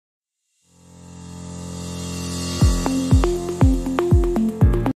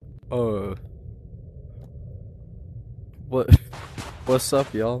Uh, what, what's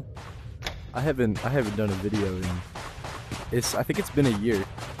up, y'all? I haven't done a video in, I think it's been a year,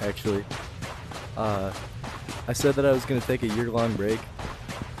 actually. Uh, I said that I was gonna take a year-long break.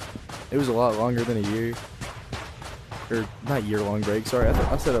 It was a lot longer than a year. Or, not year-long break, sorry,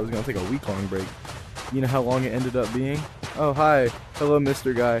 I said I was gonna take a week-long break. You know how long it ended up being? Oh, hi. Hello,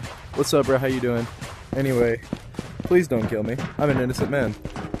 Mr. Guy. What's up, bro? How you doing? Anyway, please don't kill me. I'm an innocent man.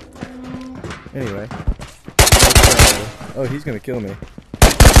 Anyway. Oh, he's gonna kill me.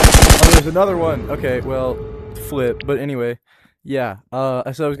 Oh, there's another one. Okay, well, flip. But anyway, yeah.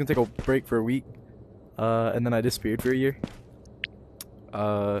 I said I was gonna take a break for a week. And then I disappeared for a year.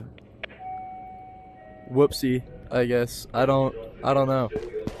 Whoopsie. I guess I don't know.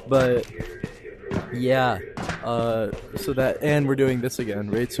 But yeah. So that, and we're doing this again.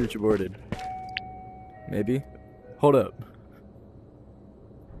 Raid search aborted. Maybe. Hold up.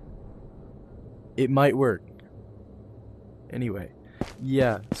 It might work. Anyway,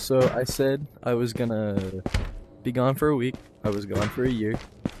 yeah, so I said I was gonna be gone for a week. I was gone for a year.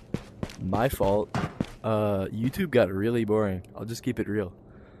 My fault. YouTube got really boring. I'll just keep it real.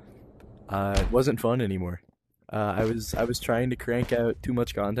 It wasn't fun anymore. I was trying to crank out too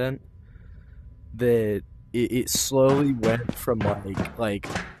much content that it slowly went from like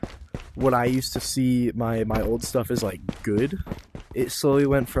what I used to see my old stuff as like good. It slowly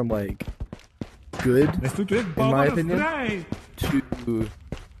went from like good, in my opinion, to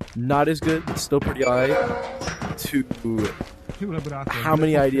not as good, but still pretty alright, to how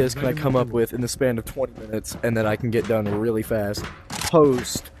many ideas can I come up with in the span of 20 minutes and that I can get done really fast,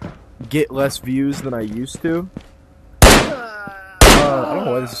 post, get less views than I used to. I don't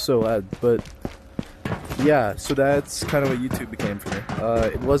know why this is so loud, but yeah, so that's kind of what YouTube became for me.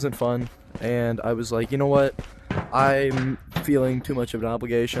 It wasn't fun, and I was like, you know what, I'm feeling too much of an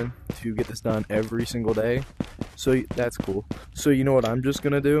obligation to get this done every single day, so that's cool. So you know what I'm just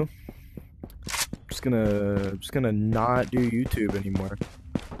gonna do? Just gonna not do YouTube anymore.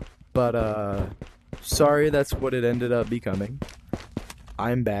 But sorry, that's what it ended up becoming.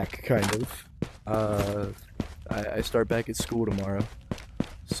 I'm back, kind of. I start back at school tomorrow,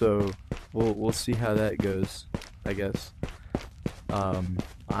 so we'll see how that goes, I guess.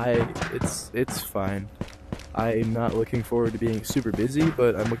 It's fine. I'm not looking forward to being super busy,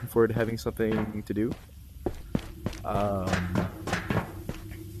 but I'm looking forward to having something to do. I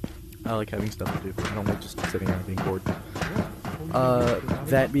like having stuff to do. I don't like just sitting around being bored.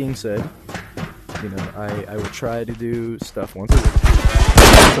 That being said, you know, I will try to do stuff once a week.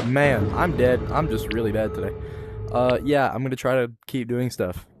 But man, I'm dead. I'm just really bad today. Yeah, I'm gonna try to keep doing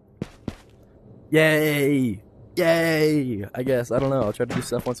stuff. Yay! Yay! I guess. I don't know. I'll try to do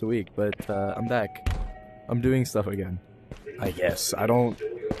stuff once a week, but I'm back. I'm doing stuff again. I guess. I don't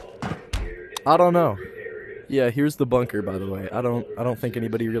know. Yeah, here's the bunker, by the way. I don't think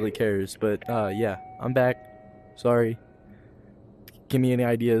anybody really cares, but yeah, I'm back. Sorry. Give me any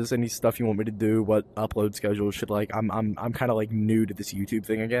ideas, any stuff you want me to do, what upload schedule should like. I'm kind of like new to this YouTube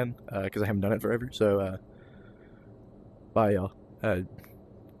thing again, cuz I haven't done it forever. So bye y'all.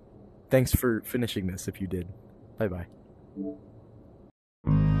 Thanks for finishing this if you did. Bye-bye.